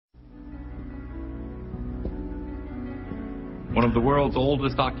One of the world's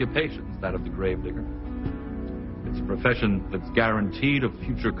oldest occupations, that of the gravedigger. It's a profession that's guaranteed of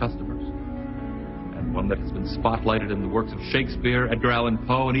future customers, and one that has been spotlighted in the works of Shakespeare, Edgar Allan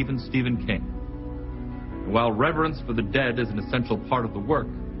Poe, and even Stephen King. And while reverence for the dead is an essential part of the work,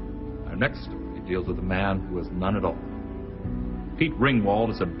 our next story deals with a man who has none at all. Pete Ringwald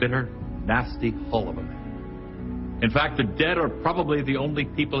is a bitter, nasty hull of a man. In fact, the dead are probably the only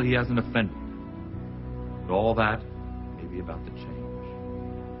people he hasn't offended. But all that may be about to change.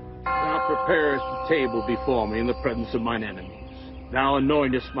 Thou preparest the table before me in the presence of mine enemies. Thou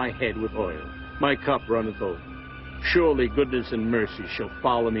anointest my head with oil. My cup runneth over. Surely goodness and mercy shall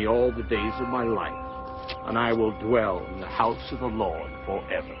follow me all the days of my life, and I will dwell in the house of the Lord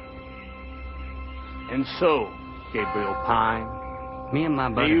forever. And so, Gabriel Pine, me and my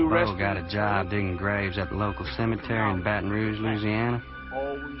buddy Bo got a job digging graves at the local cemetery in Baton Rouge, Louisiana.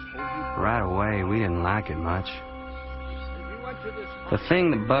 Right away, we didn't like it much. The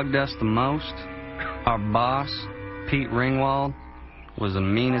thing that bugged us the most, our boss, Pete Ringwald, was the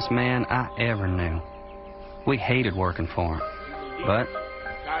meanest man I ever knew. We hated working for him, but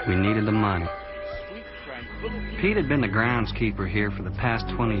we needed the money. Pete had been the groundskeeper here for the past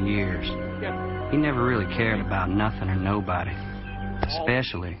 20 years. He never really cared about nothing or nobody,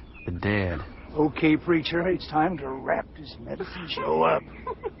 especially the dead. Okay, preacher, it's time to wrap this medicine show up.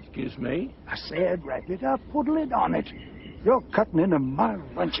 Excuse me? I said wrap it up, put a lid on it. You're cutting into my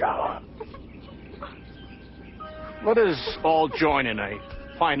lunch hour. Let us all join in a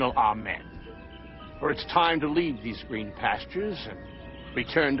final amen. For it's time to leave these green pastures and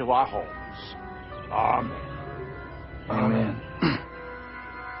return to our homes. Amen. Amen.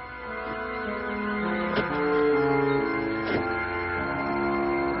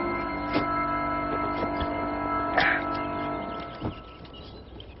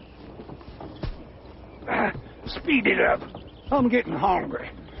 Speed it up. I'm getting hungry.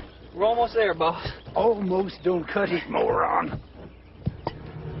 We're almost there, boss. Almost don't cut it, moron.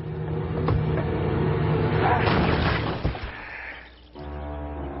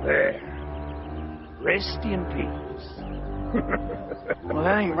 There. Rest in peace. Well,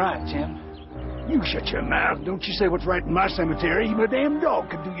 that ain't right, Tim. You shut your mouth. Don't you say what's right in my cemetery. Even a damn dog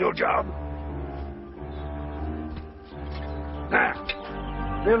can do your job. Now,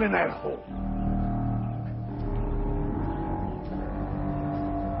 fill in that hole.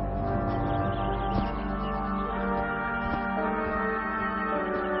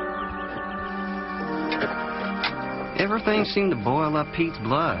 Everything seemed to boil up Pete's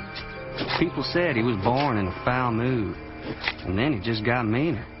blood. People said he was born in a foul mood, and then he just got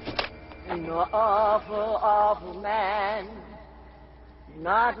meaner. An awful, awful man,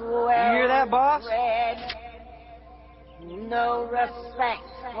 not well. You hear that, boss? Read, no respect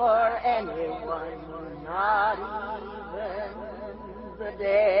for anyone, not even the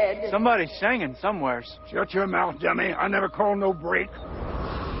dead. Somebody's singing somewheres. Shut your mouth, dummy. I never call no break.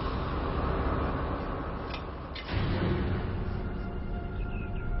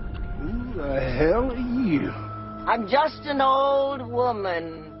 Who the hell are you? I'm just an old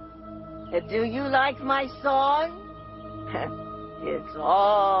woman. Do you like my song? It's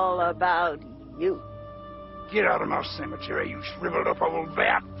all about you. Get out of my cemetery, you shriveled up old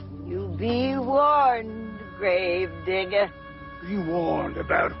bat. You be warned, gravedigger. Be warned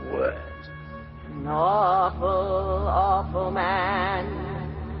about what? An awful, awful man,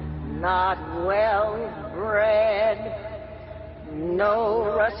 not well bred. No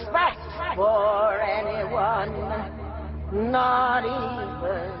respect for anyone, not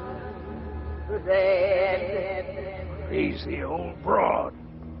even the dead. Crazy old broad.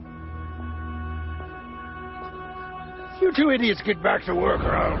 You two idiots get back to work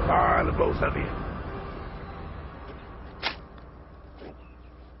or I'll fire the both of you.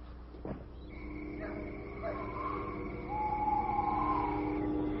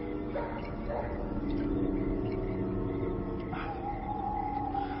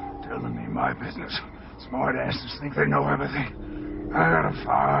 Telling me my business. Smart asses think they know everything. I gotta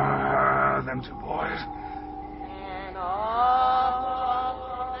fire them two boys. An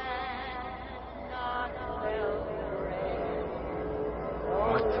awful man, not well bred. No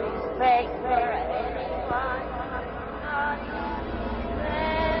respect for anyone, not even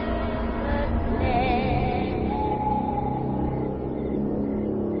the dead.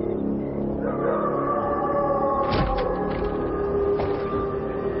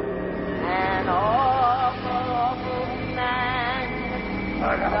 An awful, awful man.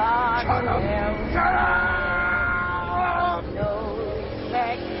 Shut up. Shut up! No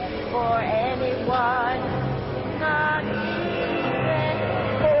respect for anyone, not even the dead.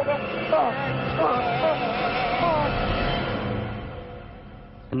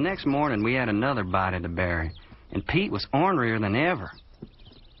 next morning, we had another body to bury, and Pete was ornerier than ever.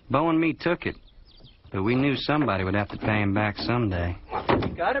 Bo and me took it, but we knew somebody would have to pay him back someday.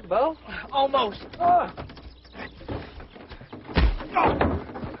 You got it, Bo? Almost.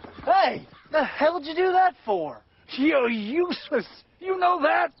 Hey, the hell'd you do that for? You're useless. You know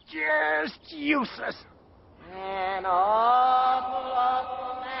that? Just useless. An awful,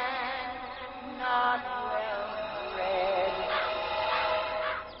 awful man, not well bred.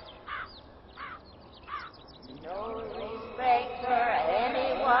 No respect for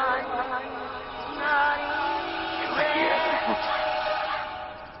anyone, not even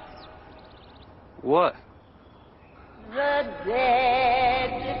What? the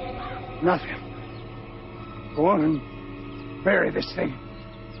dead. Nothing. Go on and bury this thing.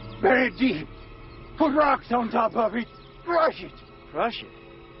 Bury it deep. Put rocks on top of it. Crush it. Crush it?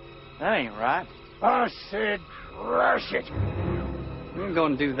 That ain't right. I said crush it. We ain't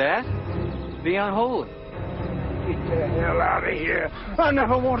gonna do that. It'd be unholy. Get the hell out of here. I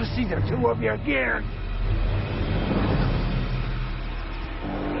never want to see the two of you again.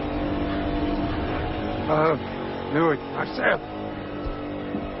 I'll do it myself.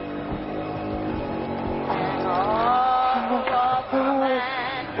 An awful, awful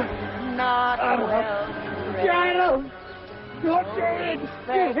man, not well bred. Shadow! You're dead! You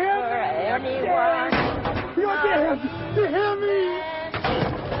Respect hear for me? anyone, You're dead! You hear me?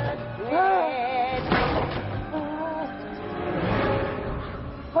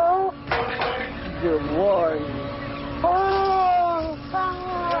 The warrior.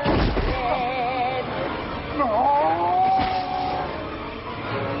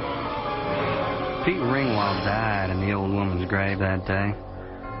 Pete Ringwald died in the old woman's grave that day.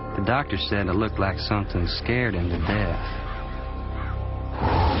 The doctor said it looked like something scared him to death.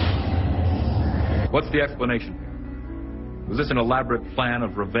 What's the explanation here? Was this an elaborate plan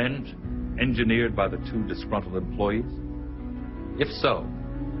of revenge, engineered by the two disgruntled employees? If so,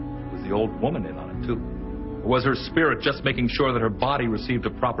 was the old woman in on it too? Or was her spirit just making sure that her body received a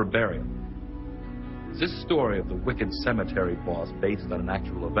proper burial? Is this story of the wicked cemetery boss based on an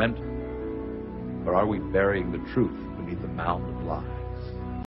actual event? Or are we burying the truth beneath a mound of lies?